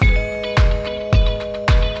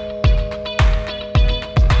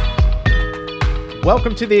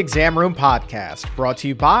Welcome to the Exam Room Podcast, brought to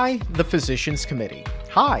you by the Physicians Committee.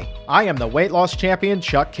 Hi, I am the weight loss champion,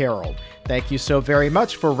 Chuck Carroll. Thank you so very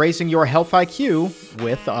much for raising your health IQ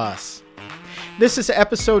with us. This is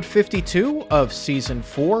episode 52 of season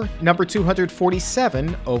 4, number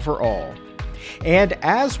 247 overall. And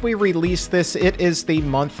as we release this, it is the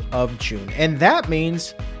month of June, and that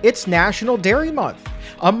means it's National Dairy Month,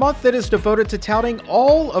 a month that is devoted to touting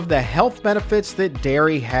all of the health benefits that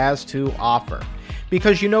dairy has to offer.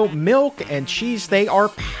 Because milk and cheese, they are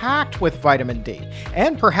packed with vitamin D,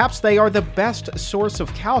 and perhaps they are the best source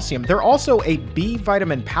of calcium. They're also a B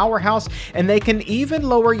vitamin powerhouse, and they can even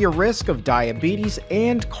lower your risk of diabetes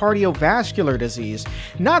and cardiovascular disease.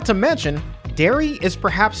 Not to mention, dairy is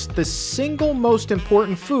perhaps the single most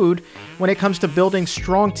important food when it comes to building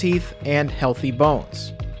strong teeth and healthy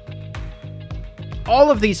bones. All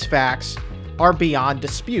of these facts are beyond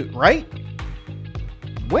dispute, right?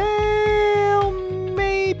 Well,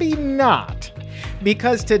 maybe not.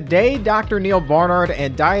 Because today, Dr. Neal Barnard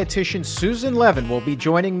and dietitian Susan Levin will be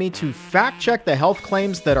joining me to fact-check the health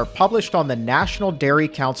claims that are published on the National Dairy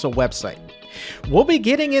Council website. We'll be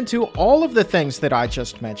getting into all of the things that I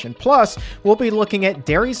just mentioned. Plus, we'll be looking at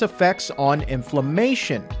dairy's effects on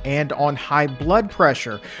inflammation and on high blood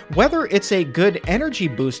pressure, whether it's a good energy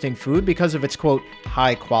boosting food because of its, quote,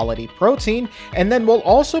 high quality protein, and then we'll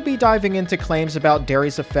also be diving into claims about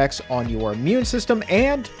dairy's effects on your immune system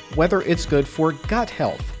and whether it's good for gut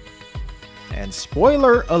health. And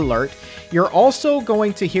spoiler alert, you're also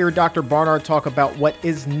going to hear Dr. Barnard talk about what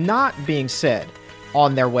is not being said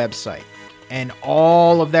on their website. And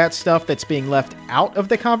all of that stuff that's being left out of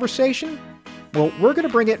the conversation, well, we're going to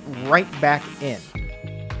bring it right back in.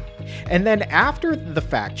 And then after the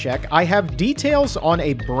fact check, I have details on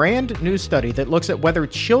a brand new study that looks at whether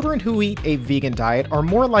children who eat a vegan diet are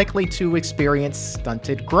more likely to experience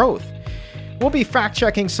stunted growth. We'll be fact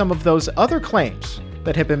checking some of those other claims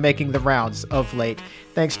that have been making the rounds of late,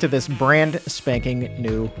 thanks to this brand spanking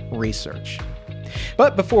new research.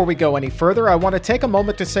 But before we go any further, I want to take a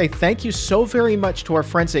moment to say thank you so very much to our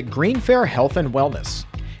friends at Green Fair Health and Wellness.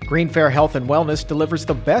 Green Fair Health and Wellness delivers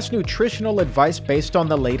the best nutritional advice based on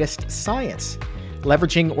the latest science.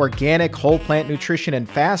 Leveraging organic whole plant nutrition and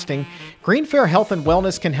fasting, Green Fair Health and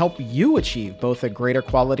Wellness can help you achieve both a greater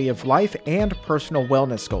quality of life and personal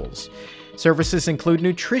wellness goals. Services include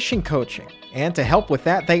nutrition coaching, and to help with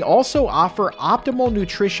that, they also offer optimal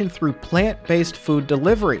nutrition through plant-based food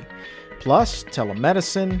delivery. Plus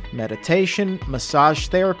telemedicine, meditation, massage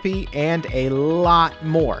therapy, and a lot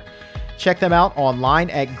more. Check them out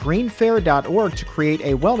online at greenfair.org to create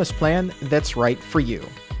a wellness plan that's right for you.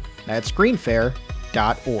 That's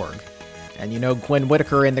greenfair.org. And Gwen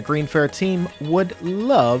Whitaker and the Green Fair team would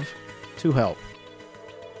love to help.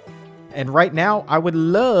 And right now, I would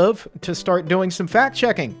love to start doing some fact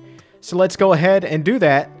checking. So let's go ahead and do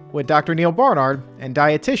that with Dr. Neal Barnard and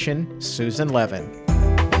dietitian Susan Levin.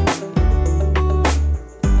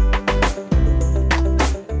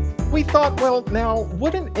 We thought, well, now,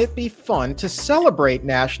 wouldn't it be fun to celebrate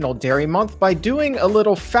National Dairy Month by doing a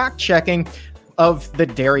little fact-checking of the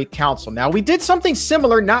Dairy Council? Now, we did something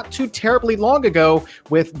similar not too terribly long ago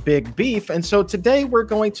with Big Beef, and so today we're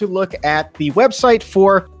going to look at the website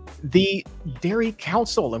for the Dairy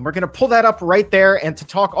Council, and we're going to pull that up right there. And to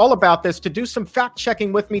talk all about this, to do some fact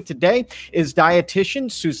checking with me today is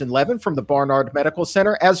dietitian Susan Levin from the Barnard Medical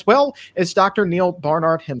Center, as well as Dr. Neal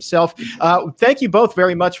Barnard himself. Thank you both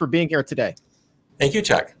very much for being here today. Thank you,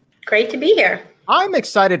 Chuck. Great to be here. I'm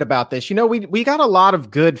excited about this. We got a lot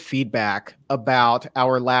of good feedback about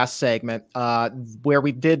our last segment where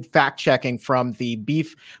we did fact checking from the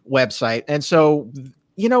beef website. And so,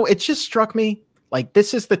 it just struck me like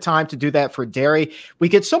this is the time to do that for dairy. We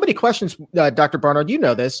get so many questions, Dr. Barnard, you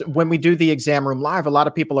know this, when we do the Exam Room Live, a lot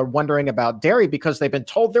of people are wondering about dairy because they've been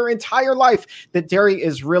told their entire life that dairy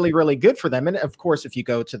is really, really good for them. And of course, if you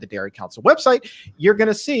go to the Dairy Council website, you're going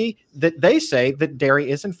to see that they say that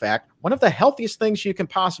dairy is in fact one of the healthiest things you can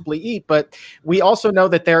possibly eat. But we also know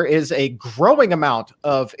that there is a growing amount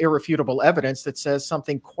of irrefutable evidence that says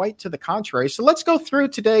something quite to the contrary. So let's go through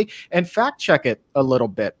today and fact check it a little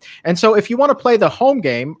bit. And so if you want to play the home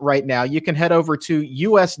game right now, you can head over to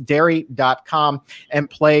usdairy.com and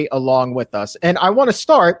play along with us. And I want to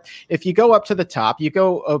start, if you go up to the top, you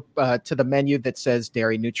go to the menu that says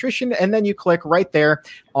Dairy Nutrition, and then you click right there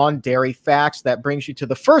on Dairy Facts. That brings you to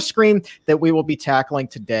the first screen that we will be tackling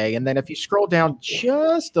today. And then if you scroll down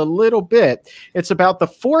just a little bit, it's about the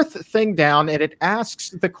fourth thing down, and it asks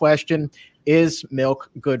the question, Is milk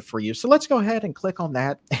good for you? So let's go ahead and click on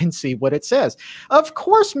that and see what it says. Of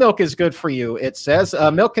course, milk is good for you. It says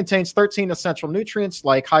milk contains 13 essential nutrients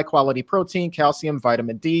like high quality protein, calcium,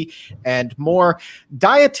 vitamin D, and more.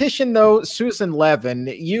 Dietitian, though, Susan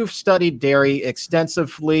Levin, you've studied dairy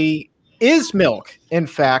extensively. Is milk, in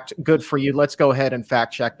fact, good for you? Let's go ahead and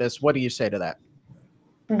fact check this. What do you say to that?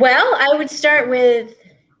 Well, I would start with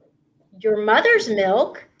your mother's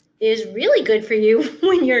milk is really good for you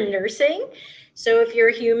when you're nursing. So if you're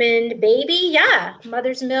a human baby, yeah, human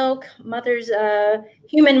mother's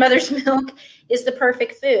milk is the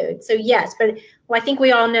perfect food. So yes, but I think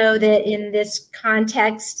we all know that in this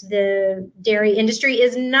context, the dairy industry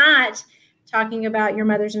is not talking about your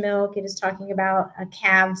mother's milk. It is talking about a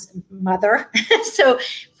calf's mother. So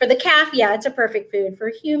for the calf, yeah, it's a perfect food. For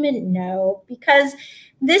a human, no, because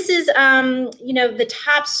this is, the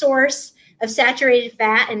top source of saturated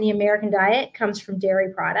fat in the American diet comes from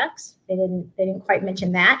dairy products. They didn't quite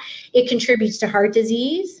mention that. It contributes to heart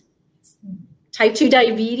disease, type 2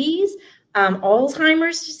 diabetes,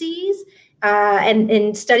 Alzheimer's disease,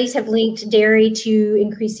 and studies have linked dairy to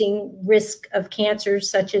increasing risk of cancers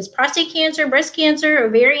such as prostate cancer, breast cancer,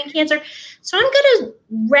 ovarian cancer. So I'm going to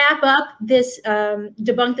wrap up this,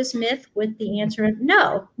 debunk this myth with the answer of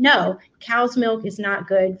no, cow's milk is not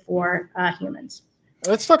good for humans.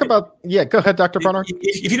 Let's talk about, go ahead, Dr. Barnard.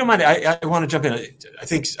 If you don't mind, I want to jump in. I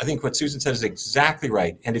think what Susan said is exactly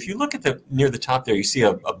right. And if you look at near the top there, you see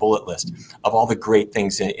a bullet list of all the great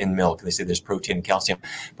things in milk. And they say there's protein and calcium.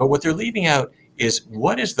 But what they're leaving out is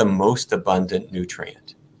what is the most abundant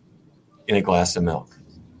nutrient in a glass of milk?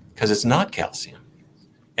 Because it's not calcium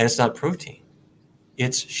and it's not protein.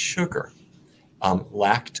 It's sugar,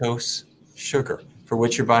 lactose sugar, for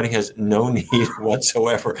which your body has no need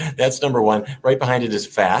whatsoever. That's number one. Right behind it is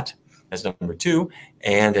fat. That's number two.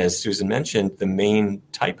 And as Susan mentioned, the main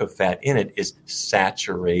type of fat in it is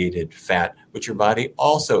saturated fat, which your body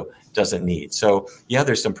also doesn't need. So yeah,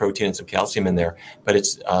 there's some protein and some calcium in there, but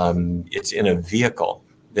it's in a vehicle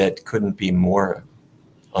that couldn't be more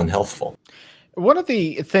unhealthful. One of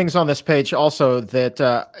the things on this page also that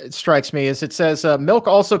strikes me is it says milk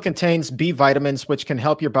also contains B vitamins, which can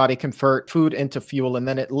help your body convert food into fuel. And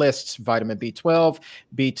then it lists vitamin B12,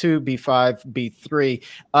 B2, B5,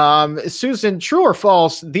 B3. Susan, true or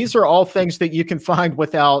false? These are all things that you can find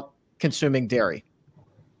without consuming dairy.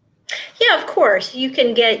 Yeah, of course. You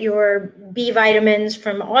can get your B vitamins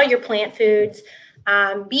from all your plant foods.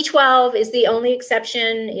 B12 is the only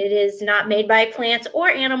exception. It is not made by plants or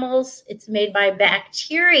animals. It's made by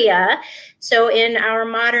bacteria. So in our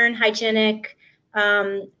modern hygienic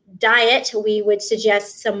diet, we would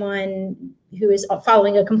suggest someone who is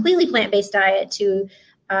following a completely plant-based diet to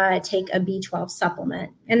take a B12 supplement.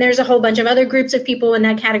 And there's a whole bunch of other groups of people in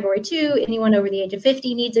that category too. Anyone over the age of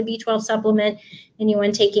 50 needs a B12 supplement.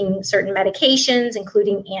 Anyone taking certain medications,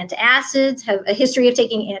 including antacids, have a history of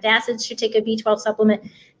taking antacids, should take a B12 supplement.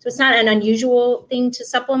 So it's not an unusual thing to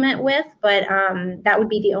supplement with, but that would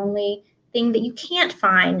be the only thing that you can't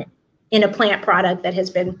find in a plant product that has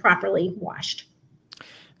been properly washed.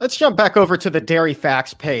 Let's jump back over to the dairy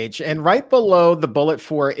facts page. And right below the bullet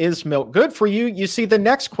for is milk good for you, you see the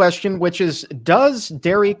next question, which is, does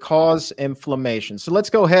dairy cause inflammation? So let's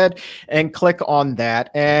go ahead and click on that.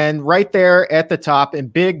 And right there at the top in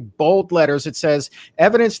big bold letters, it says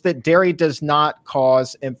evidence that dairy does not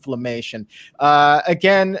cause inflammation.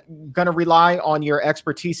 Again, going to rely on your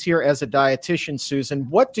expertise here as a dietitian, Susan.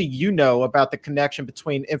 What do you know about the connection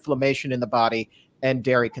between inflammation in the body and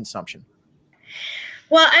dairy consumption?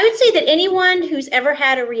 Well, I would say that anyone who's ever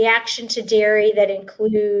had a reaction to dairy that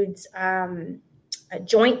includes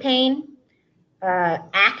joint pain,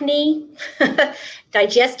 acne,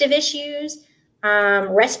 digestive issues,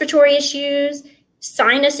 respiratory issues,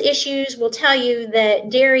 sinus issues will tell you that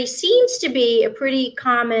dairy seems to be a pretty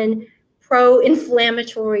common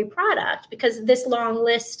pro-inflammatory product, because this long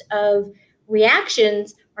list of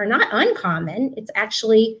reactions are not uncommon. It's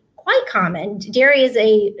actually quite common. Dairy is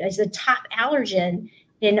a top allergen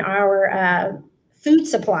in our food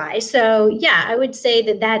supply. So yeah, I would say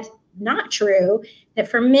that that's not true, that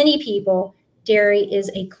for many people, dairy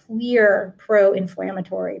is a clear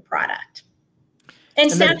pro-inflammatory product.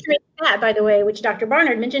 And saturated fat, by the way, which Dr.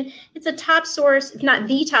 Barnard mentioned, it's a top source, if not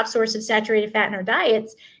the top source of saturated fat in our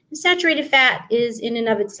diets. And saturated fat is in and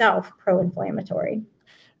of itself pro-inflammatory.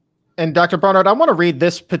 And Dr. Barnard, I want to read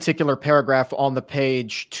this particular paragraph on the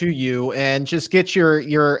page to you and just get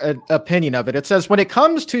your opinion of it. It says, when it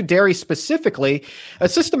comes to dairy specifically, a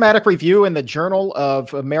systematic review in the Journal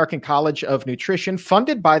of American College of Nutrition,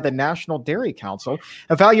 funded by the National Dairy Council,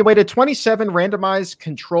 evaluated 27 randomized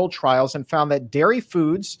controlled trials and found that dairy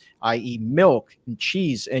foods, i.e. milk and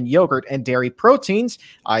cheese and yogurt, and dairy proteins,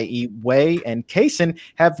 i.e. whey and casein,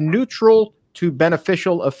 have neutral to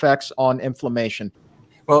beneficial effects on inflammation.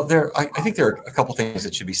 Well, I think there are a couple things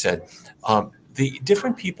that should be said. The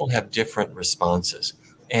different people have different responses.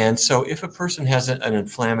 And so if a person has an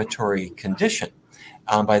inflammatory condition,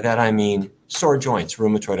 by that I mean sore joints,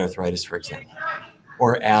 rheumatoid arthritis, for example,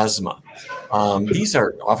 or asthma, these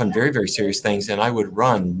are often very, very serious things. And I would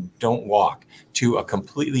don't walk to a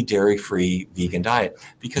completely dairy-free vegan diet,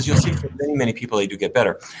 because you'll see for many, many people they do get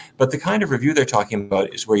better. But the kind of review they're talking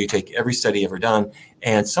about is where you take every study ever done,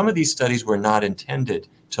 and some of these studies were not intended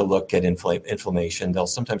to look at inflammation. They'll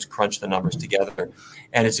sometimes crunch the numbers together,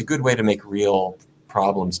 and it's a good way to make real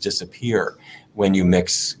problems disappear when you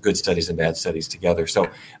mix good studies and bad studies together. So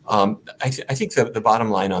I think the bottom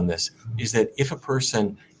line on this is that if a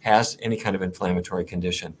person has any kind of inflammatory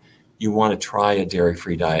condition, you want to try a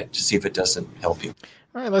dairy-free diet to see if it doesn't help you.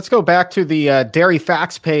 All right, let's go back to the dairy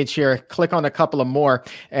facts page here. Click on a couple of more.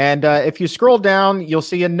 And if you scroll down, you'll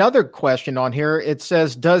see another question on here. It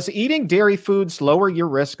says, does eating dairy foods lower your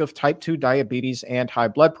risk of type 2 diabetes and high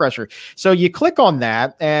blood pressure? So you click on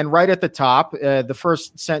that, and right at the top, the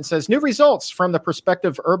first sentence says, new results from the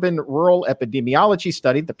Prospective Urban Rural Epidemiology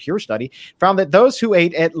Study, the PURE study, found that those who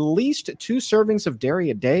ate at least 2 servings of dairy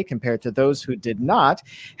a day compared to those who did not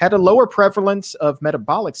had a lower prevalence of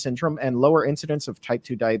metabolic syndrome and lower incidence of type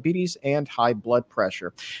 2 diabetes and high blood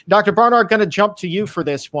pressure. Dr. Barnard, going to jump to you for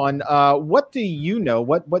this one. What do you know?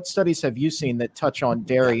 What studies have you seen that touch on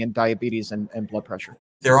dairy and diabetes and blood pressure?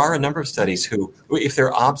 There are a number of studies who, if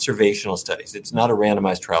they're observational studies, it's not a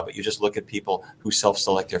randomized trial, but you just look at people who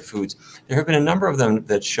self-select their foods. There have been a number of them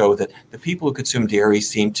that show that the people who consume dairy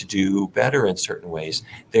seem to do better in certain ways.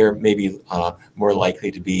 They're maybe more likely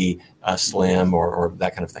to be slim or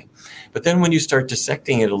that kind of thing. But then when you start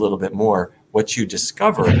dissecting it a little bit more, what you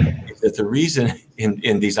discover is that the reason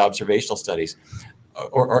in these observational studies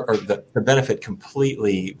or the benefit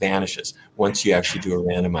completely vanishes once you actually do a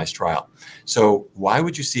randomized trial. So why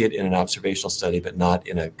would you see it in an observational study but not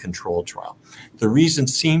in a controlled trial? The reason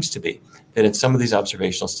seems to be that in some of these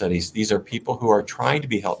observational studies, these are people who are trying to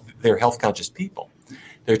be they're health conscious people.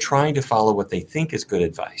 They're trying to follow what they think is good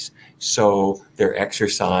advice. So they're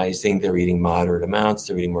exercising, they're eating moderate amounts,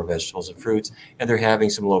 they're eating more vegetables and fruits, and they're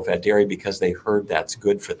having some low-fat dairy because they heard that's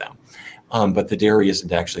good for them. But the dairy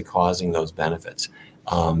isn't actually causing those benefits.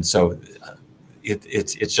 So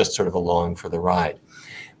it's just sort of along for the ride.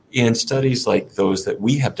 In studies like those that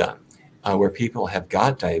we have done, where people have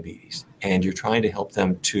got diabetes and you're trying to help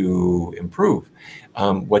them to improve,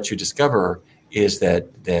 what you discover is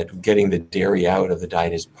that getting the dairy out of the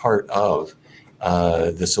diet is part of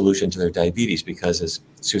the solution to their diabetes, because as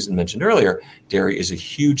Susan mentioned earlier, dairy is a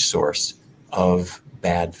huge source of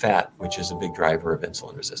bad fat, which is a big driver of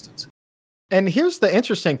insulin resistance. And here's the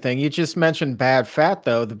interesting thing. You just mentioned bad fat,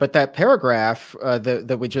 though, but that paragraph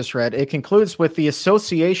that we just read, it concludes with the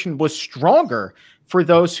association was stronger for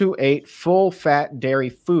those who ate full-fat dairy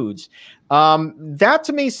foods. That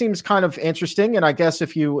to me seems kind of interesting. And I guess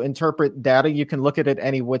if you interpret data, you can look at it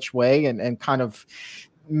any which way and kind of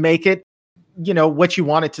make it, what you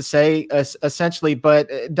want it to say, essentially. But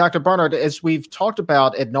Dr. Barnard, as we've talked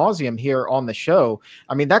about ad nauseum here on the show,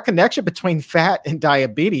 I mean, that connection between fat and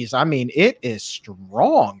diabetes, I mean, it is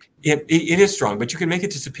strong. It is strong, but you can make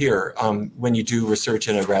it disappear when you do research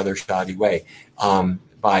in a rather shoddy way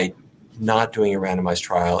by not doing a randomized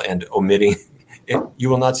trial and omitting. You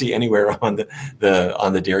will not see anywhere on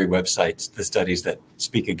the dairy websites the studies that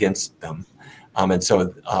speak against them. And so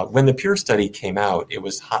when the PURE study came out, it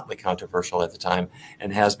was hotly controversial at the time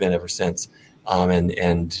and has been ever since.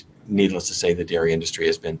 And needless to say, the dairy industry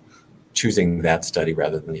has been choosing that study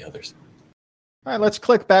rather than the others. All right, let's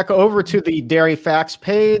click back over to the Dairy Facts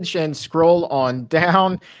page and scroll on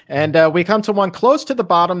down. And we come to one close to the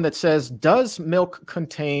bottom that says, does milk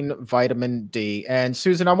contain vitamin D? And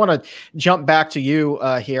Susan, I want to jump back to you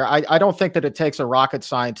here. I don't think that it takes a rocket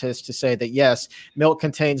scientist to say that, yes, milk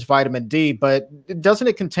contains vitamin D, but doesn't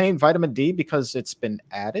it contain vitamin D because it's been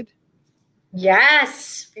added?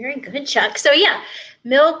 Yes, very good, Chuck. So yeah,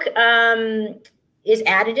 milk is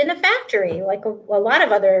added in the factory, like a lot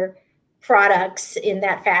of other products in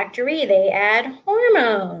that factory. They add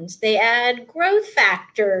hormones, they add growth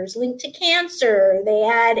factors linked to cancer, they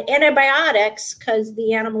add antibiotics because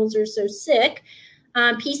the animals are so sick.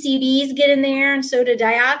 PCBs get in there, and so do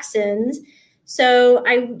dioxins. So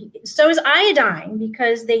is iodine,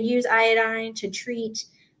 because they use iodine to treat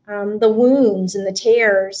the wounds and the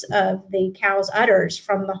tears of the cow's udders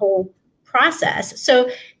from the whole process. So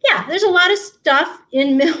yeah, there's a lot of stuff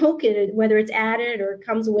in milk, whether it's added or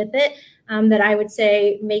comes with it, that I would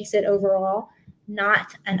say makes it overall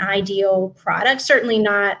not an ideal product. Certainly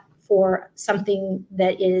not for something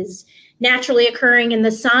that is naturally occurring in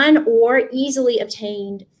the sun or easily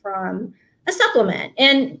obtained from a supplement.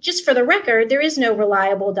 And just for the record, there is no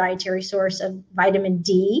reliable dietary source of vitamin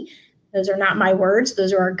D. Those are not my words.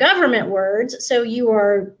 Those are our government words. So you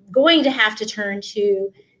are going to have to turn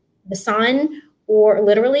to the sun, or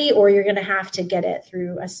literally, or you're going to have to get it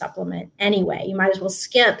through a supplement anyway. You might as well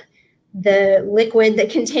skip the liquid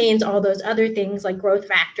that contains all those other things like growth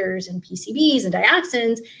factors and PCBs and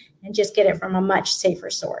dioxins, and just get it from a much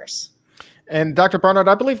safer source. And Dr. Barnard,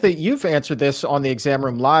 I believe that you've answered this on the Exam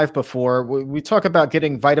Room Live before. We talk about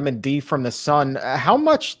getting vitamin D from the sun. How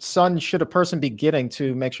much sun should a person be getting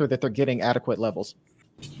to make sure that they're getting adequate levels?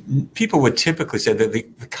 People would typically say that the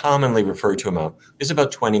commonly referred to amount is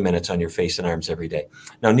about 20 minutes on your face and arms every day.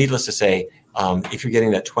 Now, needless to say, if you're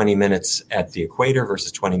getting that 20 minutes at the equator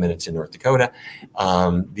versus 20 minutes in North Dakota,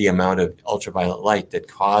 the amount of ultraviolet light that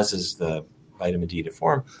causes the vitamin D to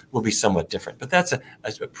form will be somewhat different. But that's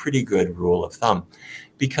a pretty good rule of thumb,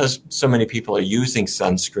 because so many people are using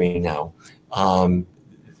sunscreen now.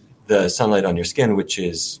 The sunlight on your skin, which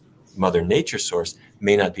is Mother Nature's source,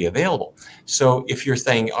 may not be available. So if you're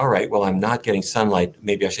saying, all right, well, I'm not getting sunlight,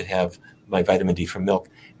 maybe I should have my vitamin D from milk,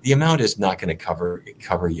 the amount is not going to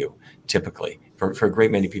cover you typically. For a great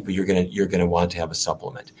many people, you're going to want to have a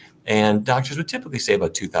supplement. And doctors would typically say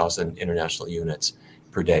about 2,000 international units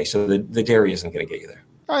per day. So the dairy isn't going to get you there.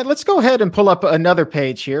 All right, let's go ahead and pull up another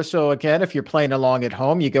page here. So again, if you're playing along at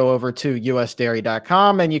home, you go over to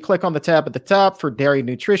usdairy.com and you click on the tab at the top for dairy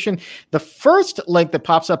nutrition. The first link that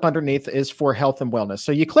pops up underneath is for health and wellness.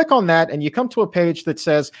 So you click on that and you come to a page that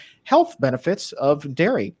says health benefits of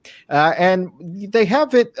dairy. And they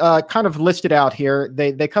have it kind of listed out here.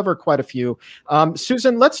 They cover quite a few.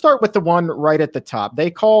 Susan, let's start with the one right at the top.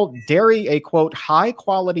 They call dairy a, quote, high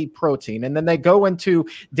quality protein. And then they go into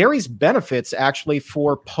dairy's benefits actually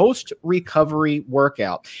for post-recovery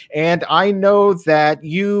workout. And I know that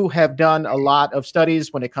you have done a lot of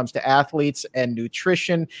studies when it comes to athletes and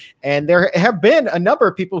nutrition. And there have been a number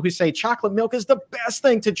of people who say chocolate milk is the best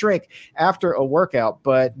thing to drink after a workout.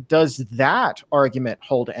 But does that argument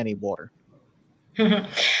hold any water? No.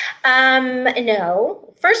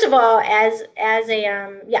 First of all, as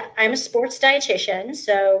I'm a sports dietitian.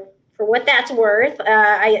 So for what that's worth,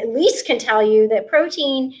 I at least can tell you that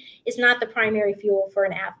protein is not the primary fuel for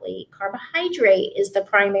an athlete. Carbohydrate is the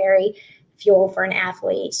primary fuel for an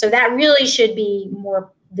athlete. So that really should be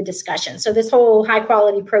more the discussion. So this whole high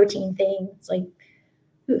quality protein thing, it's like,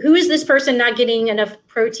 who is this person not getting enough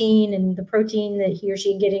protein, and the protein that he or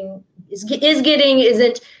she is getting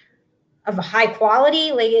isn't of a high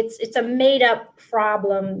quality? Like it's a made up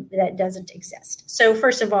problem that doesn't exist. So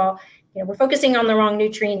first of all, we're focusing on the wrong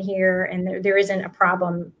nutrient here, and there isn't a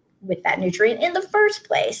problem with that nutrient in the first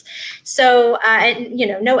place. So,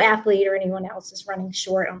 no athlete or anyone else is running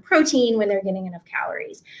short on protein when they're getting enough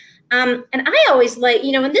calories. And I always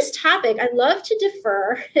in this topic, I love to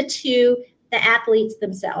defer to the athletes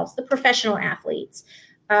themselves, the professional athletes,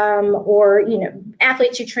 or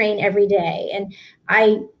athletes who train every day. And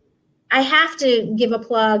I have to give a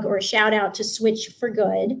plug or a shout out to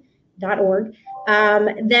switchforgood.org.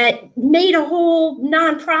 That made a whole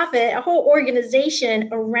nonprofit, a whole organization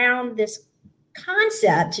around this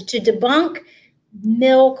concept to debunk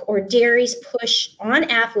milk or dairy's push on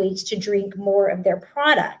athletes to drink more of their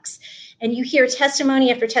products. And you hear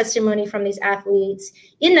testimony after testimony from these athletes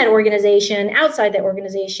in that organization, outside that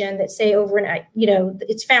organization, that say over and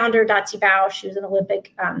its founder, Dotsie Bausch, who's an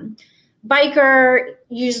Olympic biker,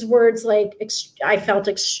 used words like, I felt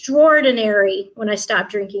extraordinary when I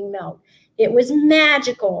stopped drinking milk. It was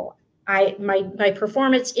magical. My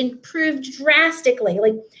performance improved drastically.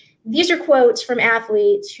 Like, these are quotes from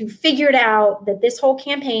athletes who figured out that this whole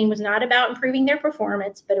campaign was not about improving their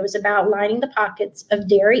performance, but it was about lining the pockets of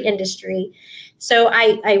dairy industry. So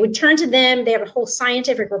I would turn to them. They have a whole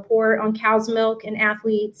scientific report on cow's milk and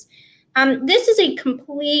athletes. This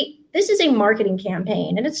is a marketing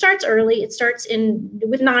campaign, and it starts early. It starts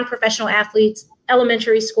with non-professional athletes,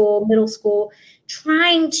 elementary school, middle school,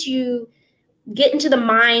 trying to get into the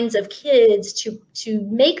minds of kids to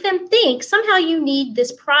make them think somehow you need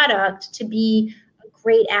this product to be a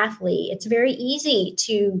great athlete. It's very easy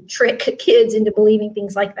to trick kids into believing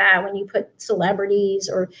things like that when you put celebrities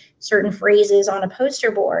or certain phrases on a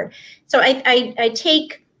poster board. So I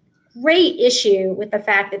take great issue with the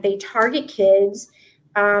fact that they target kids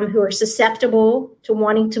who are susceptible to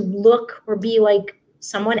wanting to look or be like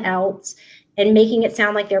someone else and making it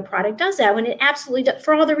sound like their product does that when it absolutely does,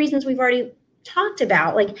 for all the reasons we've already talked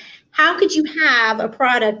about. Like, how could you have a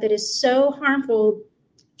product that is so harmful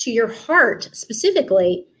to your heart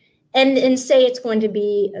specifically and say it's going to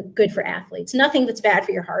be good for athletes? Nothing that's bad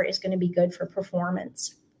for your heart is going to be good for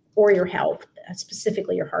performance or your health,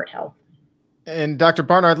 specifically your heart health. And Dr.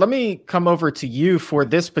 Barnard, let me come over to you for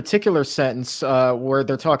this particular sentence where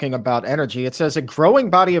they're talking about energy. It says a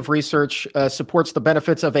growing body of research supports the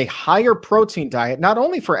benefits of a higher protein diet, not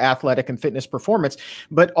only for athletic and fitness performance,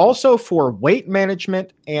 but also for weight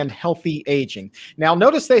management and healthy aging. Now,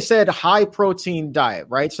 notice they said high protein diet,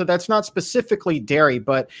 right? So that's not specifically dairy,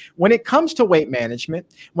 but when it comes to weight management,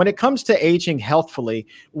 when it comes to aging healthfully,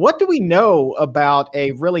 what do we know about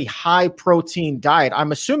a really high protein diet?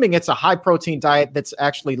 I'm assuming it's a high protein diet that's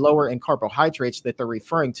actually lower in carbohydrates that they're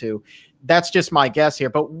referring to. That's just my guess here.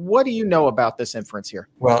 But what do you know about this inference here?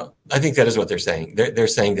 Well, I think that is what they're saying. They're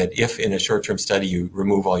saying that if in a short-term study you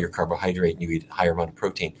remove all your carbohydrate and you eat a higher amount of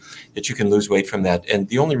protein, that you can lose weight from that. And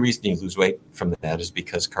the only reason you lose weight from that is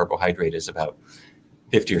because carbohydrate is about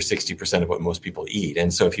 50 or 60% of what most people eat.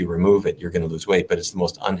 And so if you remove it, you're going to lose weight, but it's the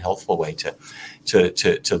most unhealthful way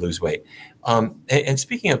to lose weight. And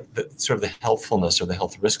speaking of sort of the healthfulness or the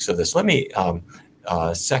health risks of this, let me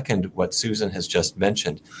second what Susan has just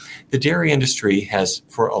mentioned. The dairy industry has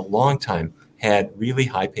for a long time had really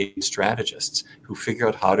high-paid strategists who figure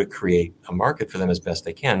out how to create a market for them as best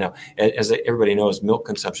they can. Now, as everybody knows, milk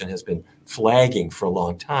consumption has been flagging for a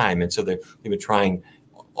long time, and so they've been trying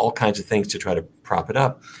all kinds of things to try to prop it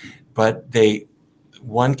up. But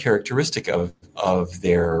one characteristic of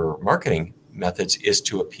their marketing methods is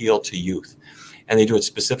to appeal to youth. And they do it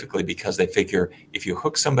specifically because they figure if you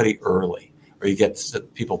hook somebody early, or you get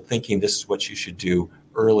people thinking this is what you should do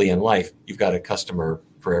early in life, you've got a customer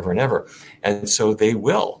forever and ever. And so they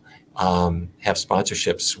will have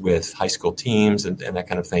sponsorships with high school teams and that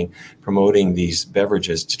kind of thing, promoting these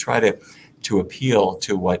beverages to try to appeal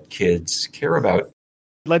to what kids care about.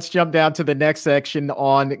 Let's jump down to the next section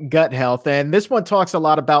on gut health. And this one talks a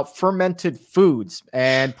lot about fermented foods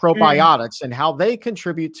and probiotics and how they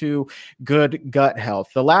contribute to good gut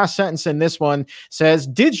health. The last sentence in this one says,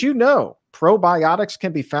 did you know probiotics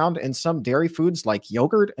can be found in some dairy foods like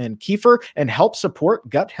yogurt and kefir and help support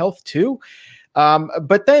gut health too?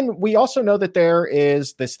 But then we also know that there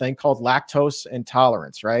is this thing called lactose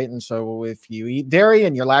intolerance, right? And so if you eat dairy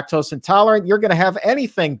and you're lactose intolerant, you're going to have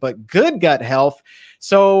anything but good gut health.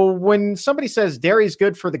 So when somebody says dairy is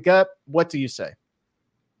good for the gut, what do you say?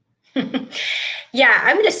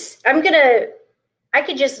 Yeah,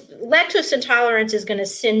 lactose intolerance is going to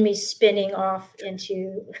send me spinning off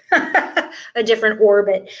into a different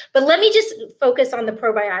orbit. But let me just focus on the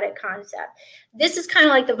probiotic concept. This is kind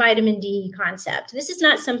of like the vitamin D concept. This is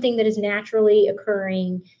not something that is naturally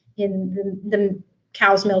occurring in the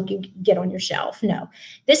cow's milk you get on your shelf. No,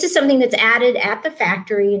 this is something that's added at the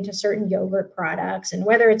factory into certain yogurt products. And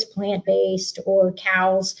whether it's plant-based or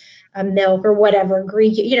cow's milk or whatever,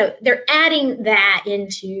 Greek, they're adding that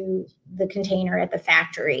into the container at the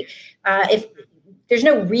factory. If there's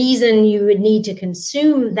no reason you would need to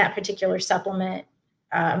consume that particular supplement,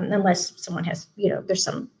 unless someone has, there's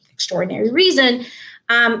some extraordinary reason,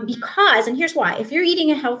 because, and here's why, if you're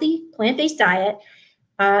eating a healthy plant-based diet,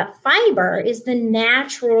 fiber is the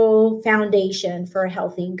natural foundation for a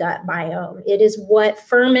healthy gut biome. It is what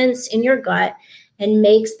ferments in your gut and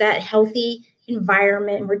makes that healthy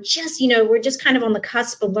environment. We're just kind of on the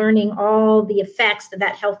cusp of learning all the effects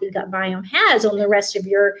that healthy gut biome has on the rest of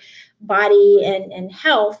your body and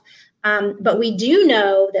health. But we do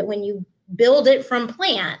know that when you build it from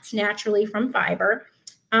plants, naturally from fiber,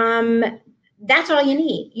 that's all you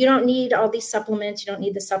need. You don't need all these supplements. You don't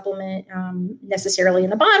need the supplement necessarily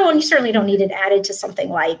in the bottle, and you certainly don't need it added to something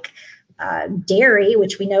like dairy,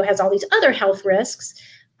 which we know has all these other health risks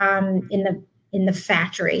in the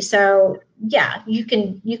factory. So yeah, you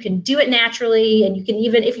can do it naturally, and you can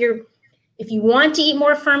even if you want to eat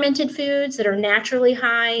more fermented foods that are naturally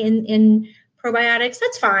high in probiotics,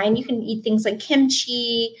 that's fine. You can eat things like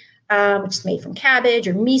kimchi, which is made from cabbage,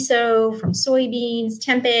 or miso from soybeans,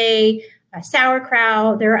 tempeh,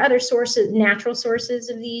 sauerkraut. There are other natural sources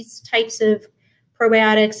of these types of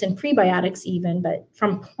probiotics and prebiotics even, but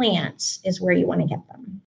from plants is where you want to get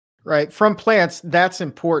them. Right. From plants, that's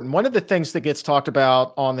important. One of the things that gets talked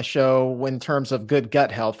about on the show in terms of good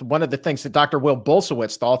gut health, one of the things that Dr. Will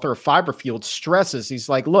Bolsowitz, the author of Fiber Fueled, stresses, he's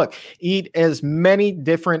like, look, eat as many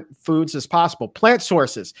different foods as possible, plant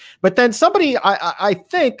sources. But then somebody I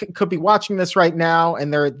think could be watching this right now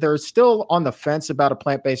and they're still on the fence about a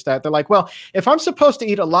plant-based diet. They're like, well, if I'm supposed to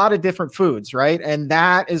eat a lot of different foods, right? And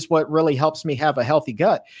that is what really helps me have a healthy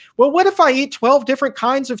gut. Well, what if I eat 12 different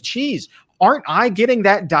kinds of cheese? Aren't I getting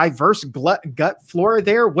that diverse gut flora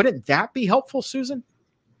there? Wouldn't that be helpful, Susan?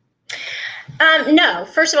 No.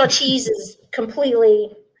 First of all, cheese is completely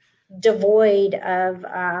devoid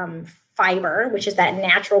of fiber, which is that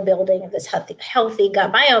natural building of this healthy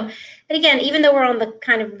gut biome. But again, even though we're on the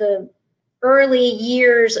kind of the early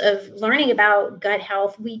years of learning about gut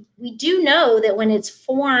health, we do know that when it's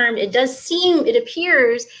formed, it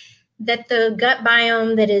appears that the gut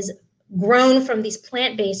biome that is grown from these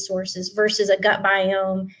plant-based sources versus a gut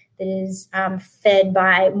biome that is fed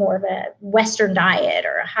by more of a Western diet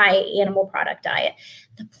or a high animal product diet.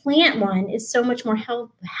 The plant one is so much more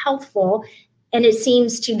healthful, and it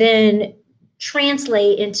seems to then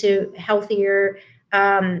translate into healthier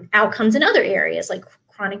outcomes in other areas like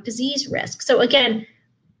chronic disease risk. So again,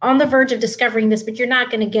 on the verge of discovering this, but you're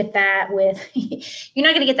not going to get that you're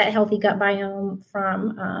not going to get that healthy gut biome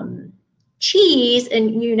from cheese,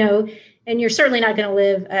 and you're certainly not going to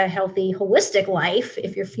live a healthy, holistic life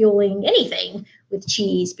if you're fueling anything with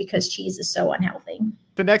cheese, because cheese is so unhealthy.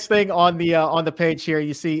 The next thing on the page here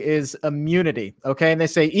you see is immunity. Okay. And they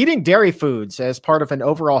say eating dairy foods as part of an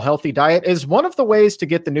overall healthy diet is one of the ways to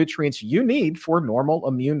get the nutrients you need for normal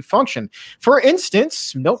immune function. For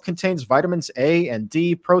instance, milk contains vitamins A and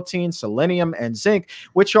D, protein, selenium, and zinc,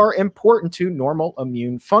 which are important to normal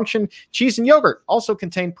immune function. Cheese and yogurt also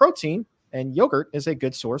contain protein, and yogurt is a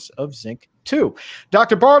good source of zinc too.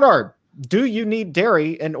 Dr. Barnard, do you need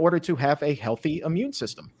dairy in order to have a healthy immune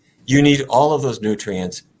system? You need all of those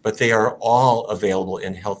nutrients, but they are all available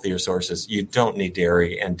in healthier sources. You don't need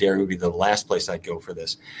dairy, and dairy would be the last place I'd go for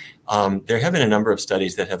this. There have been a number of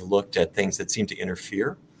studies that have looked at things that seem to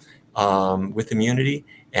interfere with immunity,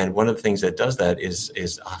 and one of the things that does that is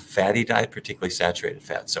a fatty diet, particularly saturated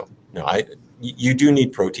fat. So, no, you do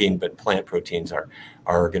need protein, but plant proteins are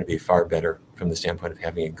going to be far better from the standpoint of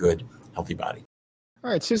having a good, healthy body. All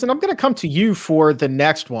right, Susan, I'm going to come to you for the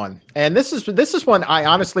next one. And this is one I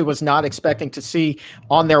honestly was not expecting to see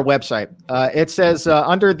on their website. It says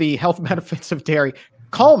under the health benefits of dairy,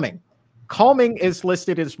 calming. Calming is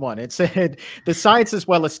listed as one. It said the science is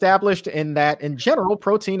well established in that, in general,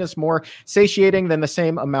 protein is more satiating than the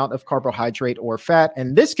same amount of carbohydrate or fat,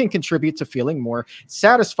 and this can contribute to feeling more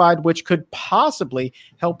satisfied, which could possibly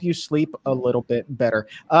help you sleep a little bit better.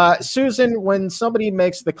 Susan, when somebody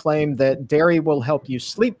makes the claim that dairy will help you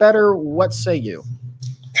sleep better, what say you?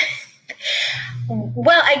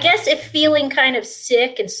 Well, I guess if feeling kind of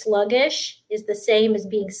sick and sluggish is the same as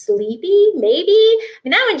being sleepy, maybe. I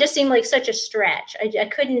mean, that one just seemed like such a stretch. I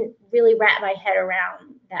couldn't really wrap my head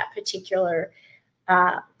around that particular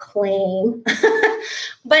claim.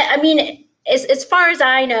 But I mean, as far as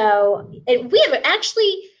I know, and we have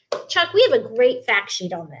actually, Chuck, we have a great fact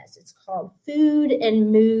sheet on this. It's called Food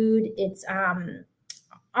and Mood. It's on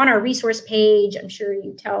our resource page. I'm sure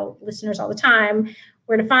you tell listeners all the time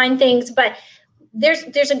where to find things, but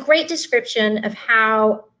there's a great description of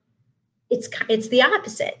how it's the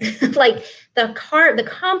opposite. Like the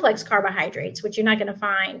complex carbohydrates, which you're not going to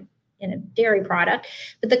find in a dairy product,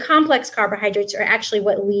 but the complex carbohydrates are actually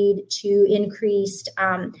what lead to increased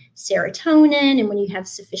serotonin. And when you have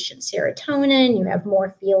sufficient serotonin, you have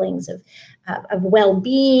more feelings of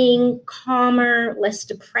well-being, calmer, less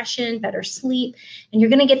depression, better sleep. And you're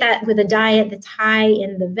going to get that with a diet that's high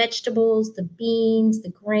in the vegetables, the beans, the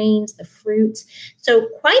grains, the fruits. So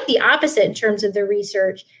quite the opposite in terms of the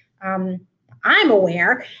research. I'm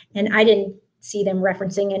aware, and I didn't see them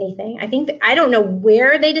referencing anything. I don't know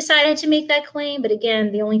where they decided to make that claim, but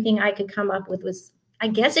again, the only thing I could come up with was, I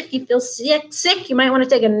guess if you feel sick, you might want to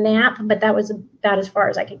take a nap, but that was about as far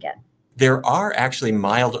as I could get. There are actually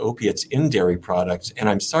mild opiates in dairy products, and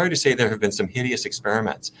I'm sorry to say there have been some hideous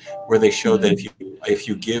experiments where they show that if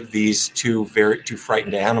you give these two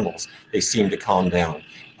frightened animals, they seem to calm down.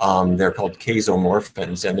 They're called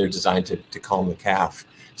casomorphins, and they're designed to calm the calf.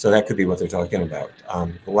 So that could be what they're talking about.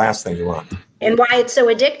 The last thing you want. And why it's so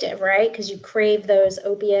addictive, right? Because you crave those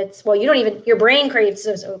opiates. Well, your brain craves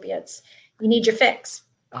those opiates. You need your fix.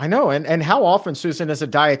 I know. And how often, Susan, as a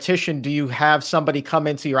dietitian, do you have somebody come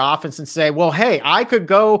into your office and say, well, hey, I could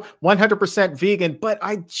go 100% vegan, but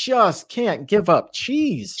I just can't give up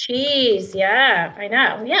cheese. Cheese. Yeah, I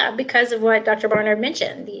know. Yeah, because of what Dr. Barnard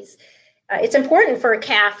mentioned, these it's important for a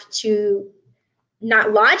calf to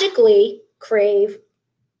not logically crave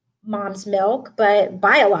mom's milk, but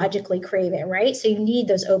biologically crave it, right? So you need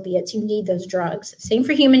those opiates, you need those drugs. Same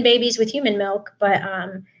for human babies with human milk, but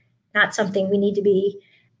not something we need to be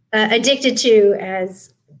addicted to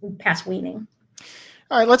as past weaning.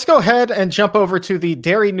 All right, let's go ahead and jump over to the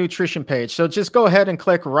dairy nutrition page. So just go ahead and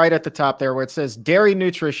click right at the top there where it says dairy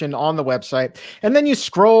nutrition on the website. And then you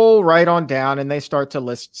scroll right on down and they start to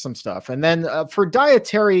list some stuff. And then for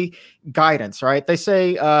dietary guidance, right, they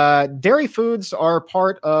say dairy foods are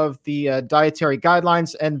part of the dietary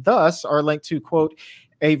guidelines and thus are linked to, quote,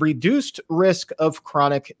 a reduced risk of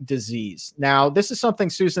chronic disease. Now, this is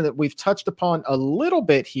something, Susan, that we've touched upon a little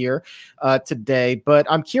bit here today, but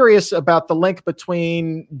I'm curious about the link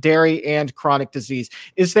between dairy and chronic disease.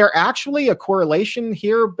 Is there actually a correlation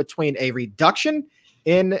here between a reduction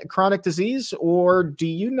in chronic disease, or do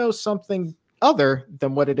you know something other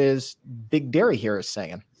than what it is Big Dairy here is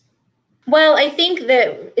saying? Well, I think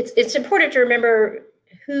that it's important to remember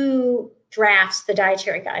who drafts the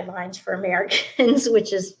dietary guidelines for Americans,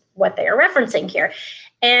 which is what they are referencing here.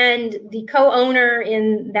 And the co-owner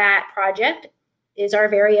in that project is our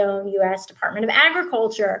very own U.S. Department of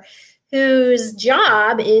Agriculture, whose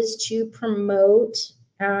job is to promote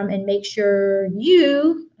and make sure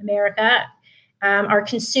you, America, are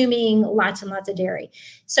consuming lots and lots of dairy.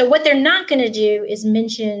 So what they're not going to do is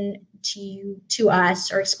mention to us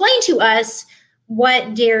or explain to us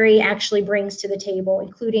what dairy actually brings to the table,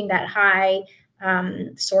 including that high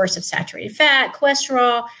source of saturated fat,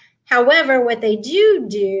 cholesterol. However, what they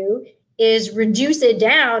do is reduce it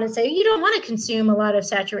down and say, you don't want to consume a lot of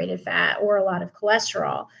saturated fat or a lot of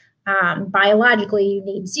cholesterol. Biologically, you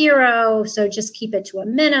need 0, so just keep it to a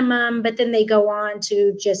minimum. But then they go on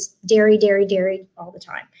to just dairy all the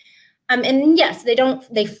time. And yes,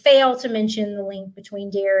 they fail to mention the link between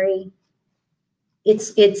dairy.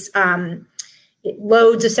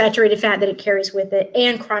 Loads of saturated fat that it carries with it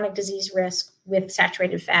and chronic disease risk with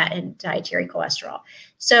saturated fat and dietary cholesterol.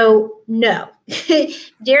 So no,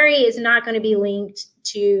 dairy is not going to be linked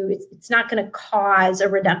to, it's not going to cause a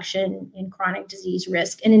reduction in chronic disease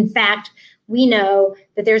risk. And in fact, we know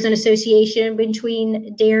that there's an association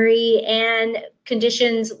between dairy and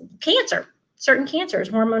conditions, certain cancers,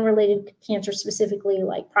 hormone-related cancers, specifically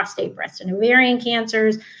like prostate, breast, and ovarian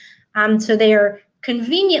cancers. So they are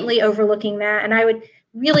conveniently overlooking that. And I would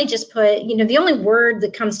really just put, the only word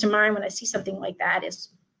that comes to mind when I see something like that is,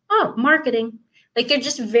 marketing. Like they're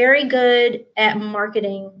just very good at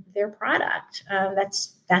marketing their product.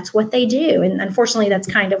 That's what they do. And unfortunately, that's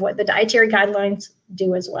kind of what the dietary guidelines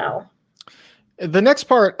do as well. The next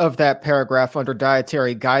part of that paragraph under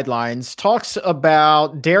dietary guidelines talks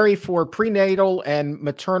about dairy for prenatal and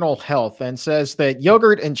maternal health and says that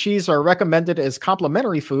yogurt and cheese are recommended as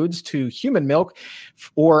complementary foods to human milk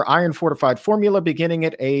or iron fortified formula beginning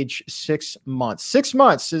at age 6 months. 6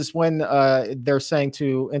 months is when they're saying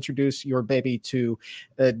to introduce your baby to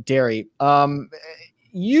dairy.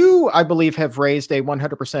 You, I believe, have raised a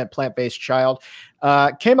 100% plant-based child.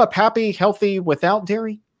 Came up happy, healthy without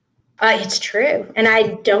dairy? It's true. And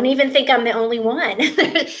I don't even think I'm the only one.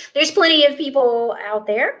 There's plenty of people out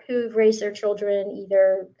there who've raised their children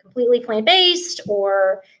either completely plant-based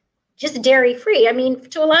or just dairy-free. I mean,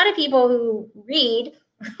 to a lot of people who read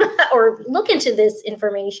or look into this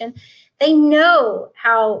information, they know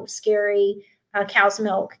how scary cow's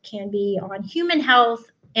milk can be on human health.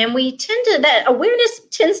 And that awareness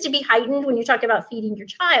tends to be heightened when you talk about feeding your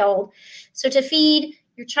child. So to feed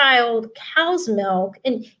your child cow's milk,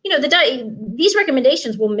 and these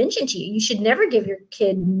recommendations will mention to you should never give your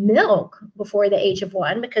kid milk before the age of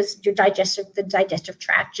 1 because the digestive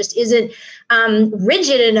tract just isn't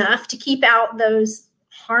rigid enough to keep out those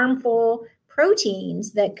harmful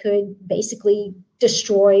proteins that could basically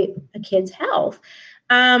destroy a kid's health.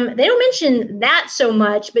 They don't mention that so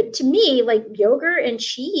much, but to me, like yogurt and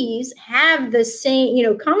cheese have the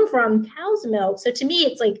same, come from cow's milk. So to me,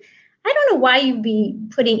 it's like, I don't know why you'd be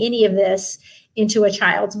putting any of this into a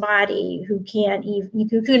child's body who can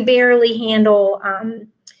barely handle,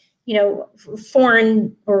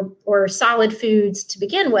 foreign or solid foods to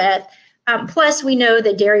begin with. Plus, we know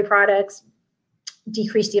that dairy products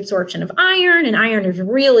decrease the absorption of iron, and iron is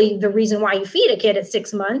really the reason why you feed a kid at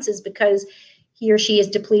 6 months is because he or she has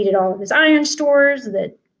depleted all of his iron stores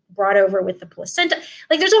that brought over with the placenta.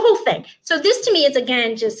 Like there's a whole thing. So this to me is,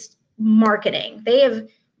 again, just marketing.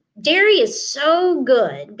 Dairy is so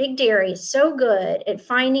good. Big Dairy is so good at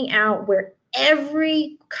finding out where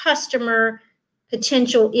every customer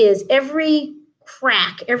potential is, every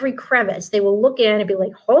crack, every crevice. They will look in and be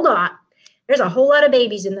like, hold on, there's a whole lot of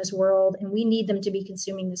babies in this world and we need them to be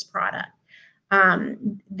consuming this product.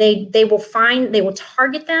 They will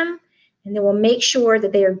target them, and they will make sure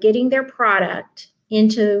that they are getting their product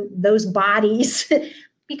into those bodies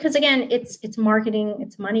because again, it's marketing,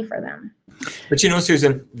 it's money for them. But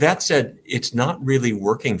Susan, that said, it's not really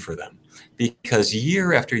working for them because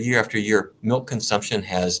year after year after year, milk consumption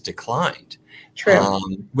has declined. True.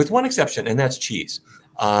 With one exception, and that's cheese.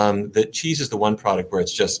 The cheese is the one product where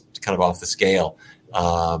it's just kind of off the scale,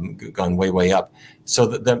 gone way, way up. So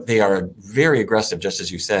that they are very aggressive, just as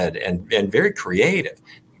you said, and very creative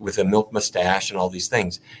with a milk mustache and all these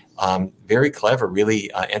things. Very clever, really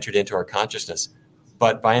entered into our consciousness.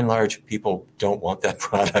 But by and large, people don't want that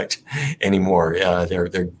product anymore.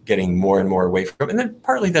 They're getting more and more away from it. And then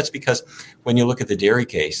partly that's because when you look at the dairy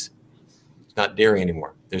case, it's not dairy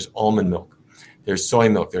anymore. There's almond milk, there's soy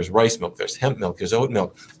milk, there's rice milk, there's hemp milk, there's oat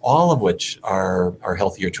milk, all of which are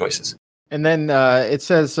healthier choices. And then it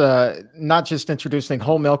says not just introducing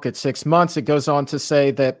whole milk at 6 months. It goes on to say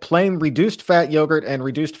that plain reduced fat yogurt and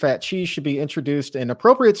reduced fat cheese should be introduced in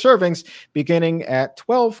appropriate servings beginning at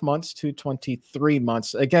 12 months to 23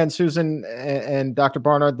 months. Again, Susan and Dr.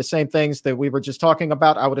 Barnard, the same things that we were just talking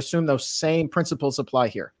about. I would assume those same principles apply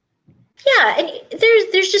here. Yeah, and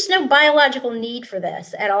there's just no biological need for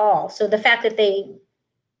this at all. So the fact that they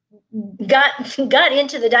got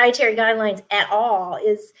into the dietary guidelines at all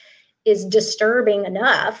is disturbing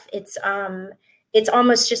enough. It's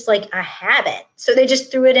almost just like a habit. So they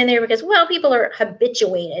just threw it in there because, well, people are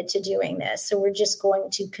habituated to doing this. So we're just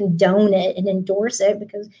going to condone it and endorse it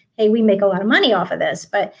because, hey, we make a lot of money off of this.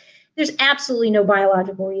 But there's absolutely no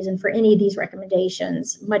biological reason for any of these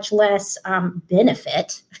recommendations, much less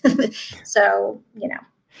benefit. So,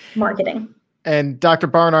 marketing. And Dr.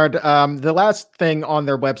 Barnard, the last thing on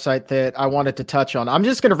their website that I wanted to touch on, I'm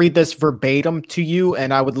just going to read this verbatim to you,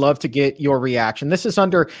 and I would love to get your reaction. This is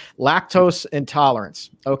under lactose intolerance,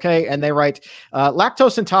 okay? And they write,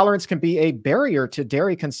 lactose intolerance can be a barrier to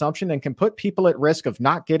dairy consumption and can put people at risk of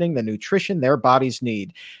not getting the nutrition their bodies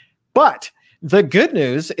need. But the good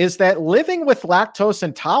news is that living with lactose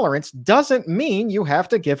intolerance doesn't mean you have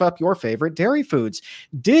to give up your favorite dairy foods.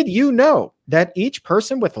 Did you know that each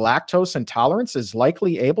person with lactose intolerance is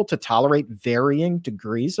likely able to tolerate varying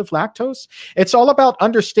degrees of lactose? It's all about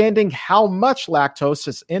understanding how much lactose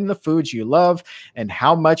is in the foods you love and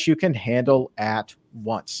how much you can handle at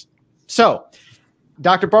once. So,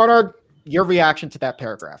 Dr. Barnard, your reaction to that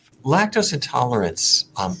paragraph. Lactose intolerance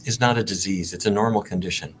is not a disease. It's a normal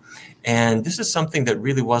condition. And this is something that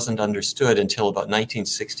really wasn't understood until about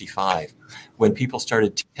 1965, when people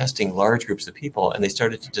started testing large groups of people and they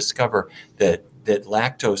started to discover that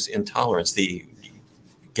lactose intolerance, the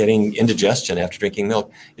getting indigestion after drinking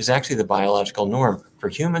milk, is actually the biological norm for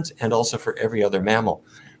humans and also for every other mammal.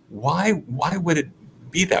 Why would it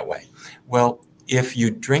be that way? Well, if you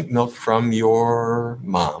drink milk from your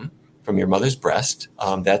mom, from your mother's breast,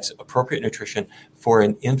 that's appropriate nutrition for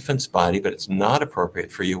an infant's body, but it's not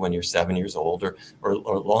appropriate for you when you're 7 years old or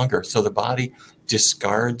longer. So the body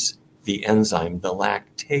discards the enzyme, the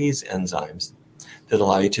lactase enzymes that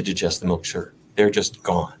allow you to digest the milk sugar. They're just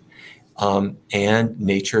gone. And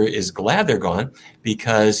nature is glad they're gone,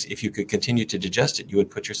 because if you could continue to digest it, you would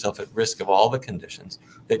put yourself at risk of all the conditions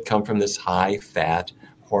that come from this high-fat,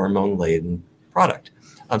 hormone-laden product.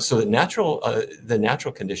 So the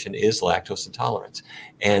natural condition is lactose intolerance.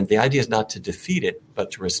 And the idea is not to defeat it, but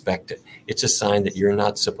to respect it. It's a sign that you're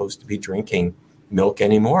not supposed to be drinking milk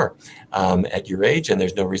anymore at your age, and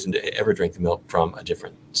there's no reason to ever drink the milk from a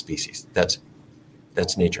different species. That's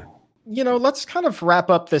nature. Let's kind of wrap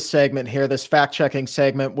up this segment here, this fact-checking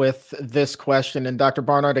segment, with this question. And Dr.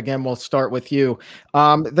 Barnard, again, we'll start with you.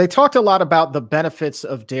 They talked a lot about the benefits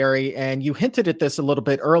of dairy, and you hinted at this a little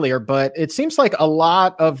bit earlier, but it seems like a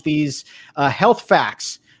lot of these health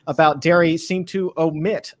facts about dairy seem to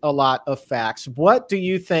omit a lot of facts. What do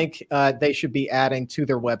you think they should be adding to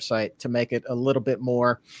their website to make it a little bit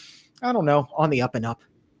more, on the up and up?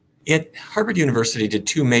 Harvard University did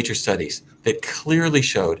two major studies that clearly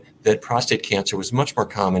showed that prostate cancer was much more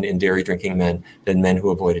common in dairy drinking men than men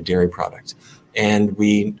who avoided dairy products. And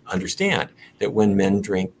we understand that when men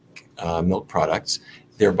drink milk products,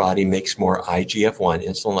 their body makes more IGF-1,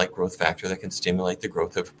 insulin-like growth factor, that can stimulate the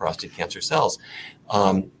growth of prostate cancer cells.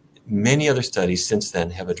 Many other studies since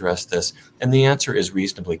then have addressed this, and the answer is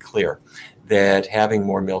reasonably clear, that having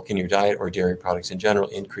more milk in your diet or dairy products in general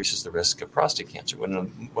increases the risk of prostate cancer, one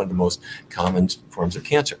of the most common forms of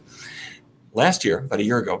cancer. Last year, about a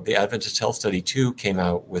year ago, the Adventist Health Study 2 came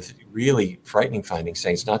out with really frightening findings,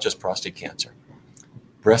 saying it's not just prostate cancer,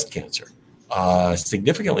 breast cancer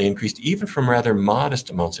significantly increased even from rather modest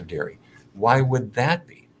amounts of dairy. Why would that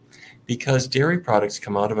be? Because dairy products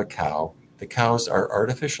come out of a cow The cows are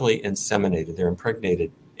artificially inseminated. They're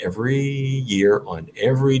impregnated every year on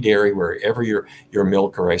every dairy, wherever your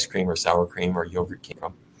milk or ice cream or sour cream or yogurt came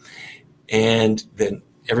from. And then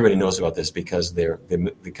everybody knows about this because the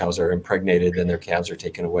cows are impregnated, then their calves are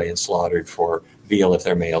taken away and slaughtered for veal if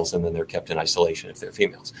they're males, and then they're kept in isolation if they're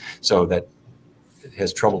females. So that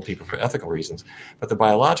has troubled people for ethical reasons. But the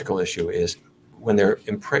biological issue is when they're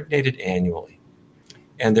impregnated annually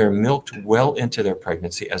and they're milked well into their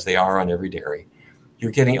pregnancy, as they are on every dairy,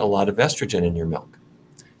 you're getting a lot of estrogen in your milk.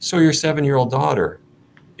 So your 7-year-old daughter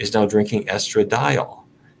is now drinking estradiol,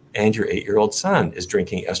 and your 8-year-old son is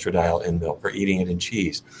drinking estradiol in milk or eating it in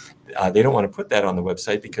cheese. They don't want to put that on the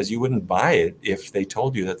website because you wouldn't buy it if they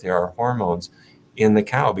told you that there are hormones in the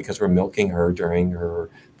cow because we're milking her during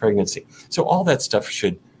her pregnancy. So all that stuff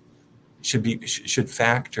should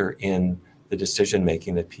factor in the decision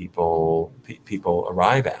making that people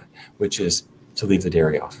arrive at, which is to leave the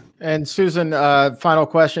dairy off. And Susan, final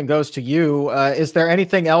question goes to you. Is there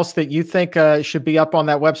anything else that you think should be up on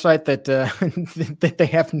that website that that they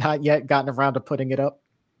have not yet gotten around to putting it up?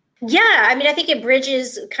 Yeah, I mean, I think it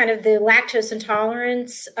bridges kind of the lactose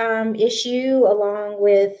intolerance issue along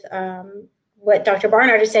with what Dr.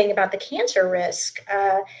 Barnard is saying about the cancer risk.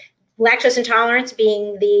 Lactose intolerance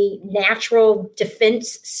being the natural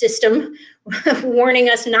defense system warning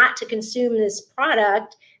us not to consume this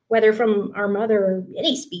product, whether from our mother or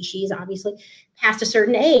any species, obviously, past a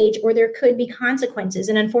certain age, or there could be consequences.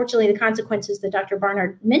 And unfortunately, the consequences that Dr.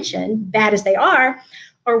 Barnard mentioned, bad as they are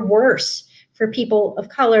worse for people of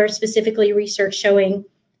color, specifically research showing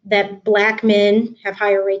that Black men have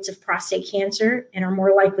higher rates of prostate cancer and are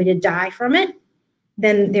more likely to die from it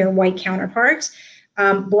than their white counterparts.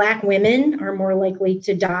 Black women are more likely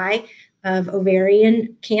to die of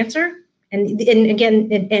ovarian cancer and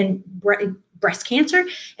breast cancer.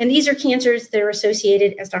 And these are cancers that are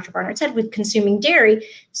associated, as Dr. Barnard said, with consuming dairy.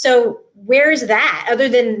 So where's that, other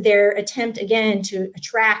than their attempt, again, to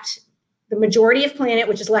attract the majority of planet,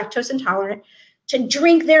 which is lactose intolerant, to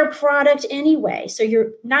drink their product anyway? So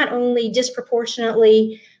you're not only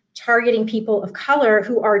disproportionately targeting people of color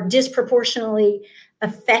who are disproportionately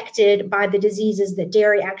affected by the diseases that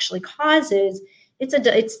dairy actually causes. It's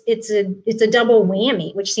a double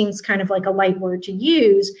whammy, which seems kind of like a light word to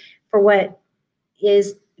use for what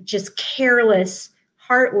is just careless,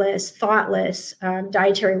 heartless, thoughtless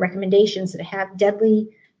dietary recommendations that have deadly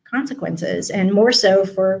consequences, and more so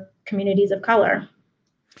for communities of color.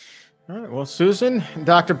 All right. Well, Susan,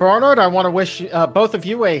 Dr. Barnard, I want to wish both of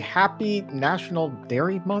you a happy National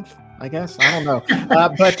Dairy Month, I guess. I don't know.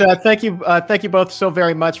 But thank you both so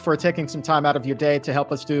very much for taking some time out of your day to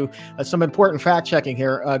help us do some important fact checking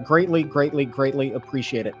here. Greatly, greatly, greatly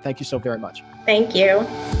appreciate it. Thank you so very much. Thank you.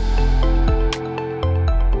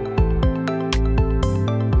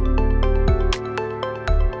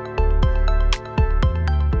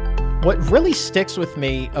 What really sticks with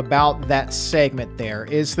me about that segment there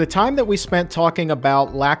is the time that we spent talking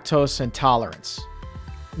about lactose intolerance.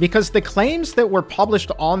 Because the claims that were published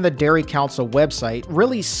on the Dairy Council website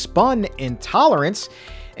really spun intolerance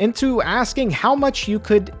into asking how much you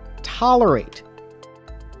could tolerate.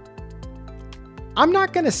 I'm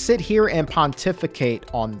not going to sit here and pontificate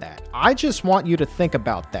on that. I just want you to think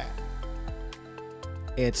about that.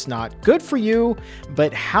 It's not good for you,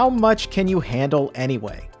 but how much can you handle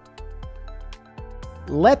anyway?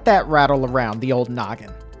 Let that rattle around the old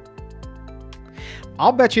noggin.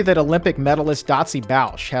 I'll bet you that Olympic medalist Dotsie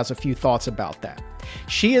Bausch has a few thoughts about that.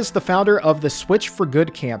 She is the founder of the Switch for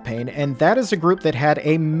Good campaign, and that is a group that had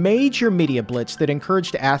a major media blitz that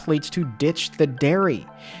encouraged athletes to ditch the dairy,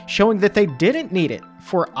 showing that they didn't need it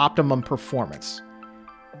for optimum performance.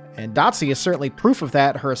 And Dotsie is certainly proof of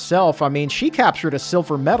that herself. I mean, she captured a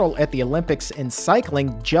silver medal at the Olympics in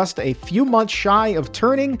cycling just a few months shy of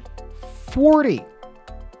turning 40.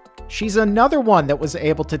 She's another one that was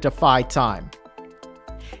able to defy time.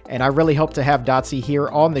 And I really hope to have Dotsie here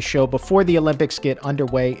on the show before the Olympics get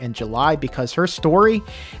underway in July, because her story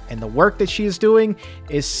and the work that she is doing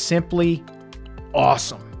is simply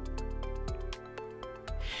awesome.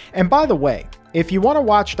 And by the way, if you want to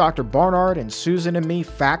watch Dr. Barnard and Susan and me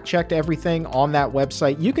fact-check everything on that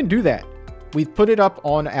website, you can do that. We've put it up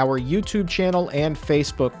on our YouTube channel and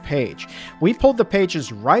Facebook page. We pulled the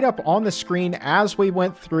pages right up on the screen as we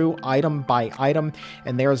went through item by item,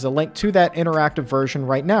 and there's a link to that interactive version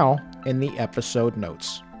right now in the episode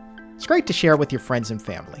notes. It's great to share with your friends and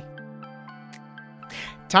family.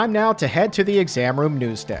 Time now to head to the exam room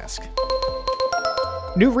news desk.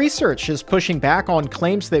 New research is pushing back on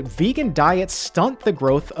claims that vegan diets stunt the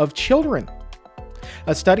growth of children.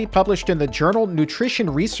 A study published in the journal Nutrition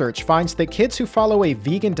Research finds that kids who follow a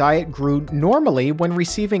vegan diet grew normally when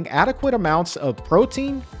receiving adequate amounts of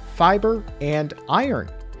protein, fiber, and iron.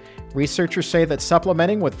 Researchers say that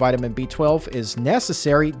supplementing with vitamin B12 is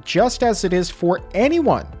necessary just as it is for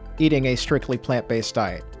anyone eating a strictly plant-based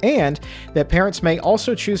diet, and that parents may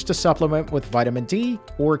also choose to supplement with vitamin D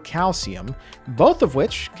or calcium, both of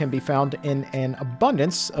which can be found in an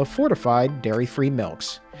abundance of fortified dairy-free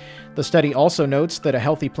milks. The study also notes that a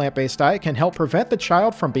healthy plant-based diet can help prevent the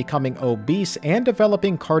child from becoming obese and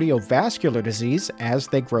developing cardiovascular disease as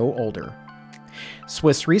they grow older.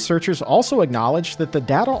 Swiss researchers also acknowledge that the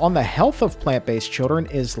data on the health of plant-based children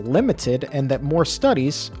is limited and that more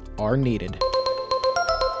studies are needed.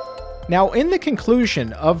 Now, in the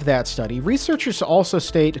conclusion of that study, researchers also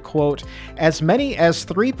state, quote, as many as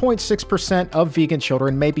 3.6% of vegan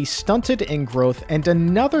children may be stunted in growth and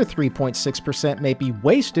another 3.6% may be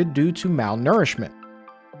wasted due to malnourishment.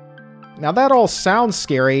 Now, that all sounds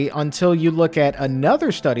scary until you look at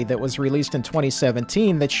another study that was released in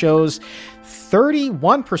 2017 that shows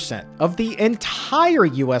 31% of the entire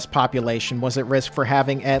U.S. population was at risk for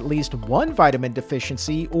having at least one vitamin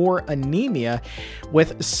deficiency or anemia,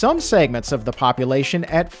 with some segments of the population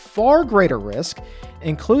at far greater risk,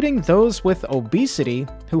 including those with obesity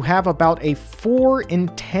who have about a 4 in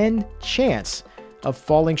 10 chance of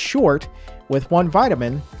falling short with one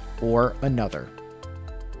vitamin or another.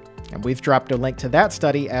 And we've dropped a link to that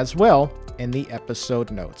study as well in the episode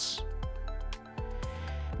notes.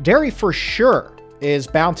 Dairy for sure is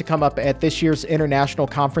bound to come up at this year's International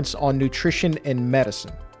Conference on Nutrition and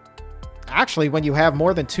Medicine. Actually, when you have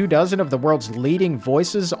more than 24 of the world's leading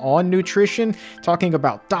voices on nutrition, talking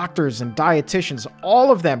about doctors and dietitians, all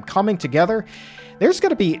of them coming together, there's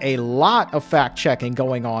going to be a lot of fact-checking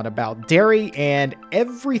going on about dairy and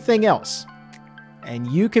everything else. And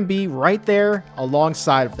you can be right there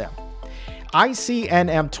alongside of them.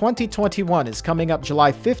 ICNM 2021 is coming up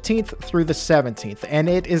July 15th through the 17th, and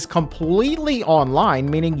it is completely online,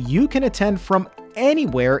 meaning you can attend from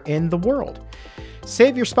anywhere in the world.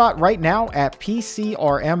 Save your spot right now at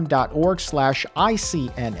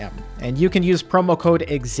pcrm.org/ICNM, and you can use promo code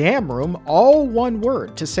EXAMROOM, all one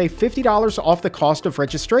word, to save $50 off the cost of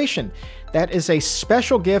registration. That is a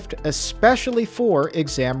special gift especially for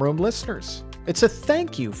Exam Room listeners. It's a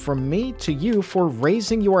thank you from me to you for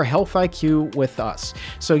raising your health IQ with us.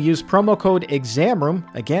 So use promo code EXAMROOM,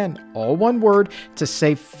 again, all one word, to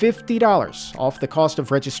save $50 off the cost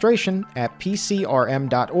of registration at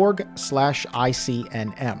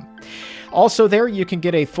pcrm.org/ICNM. Also there, you can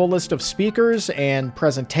get a full list of speakers and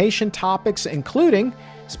presentation topics, including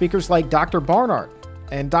speakers like Dr. Barnard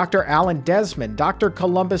and Dr. Alan Desmond, Dr.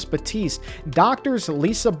 Columbus Batiste, Doctors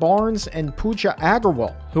Lisa Barnes and Pooja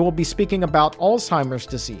Agarwal, who will be speaking about Alzheimer's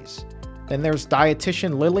disease. Then there's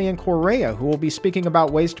dietitian Lillian Correa, who will be speaking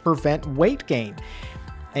about ways to prevent weight gain.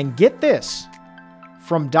 And get this,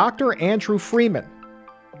 from Dr. Andrew Freeman,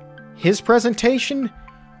 his presentation,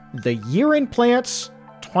 The Year in Plants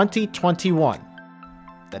 2021.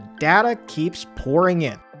 The data keeps pouring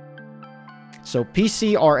in. So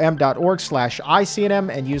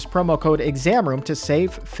pcrm.org/ICNM and use promo code EXAMROOM to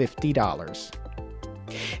save $50.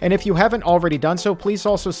 And if you haven't already done so, please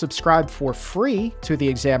also subscribe for free to the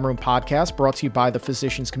Exam Room podcast, brought to you by the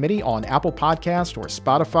Physicians Committee on Apple Podcast or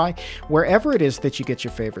Spotify, wherever it is that you get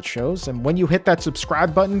your favorite shows. And when you hit that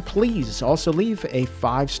subscribe button, please also leave a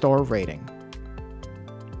 5-star rating.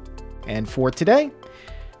 And for today,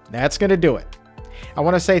 that's going to do it. I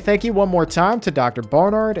want to say thank you one more time to Dr.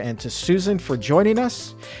 Barnard and to Susan for joining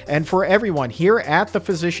us, and for everyone here at the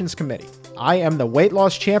Physicians Committee. I am the weight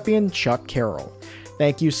loss champion, Chuck Carroll.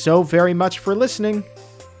 Thank you so very much for listening,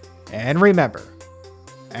 and remember,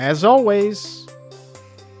 as always,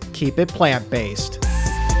 keep it plant-based.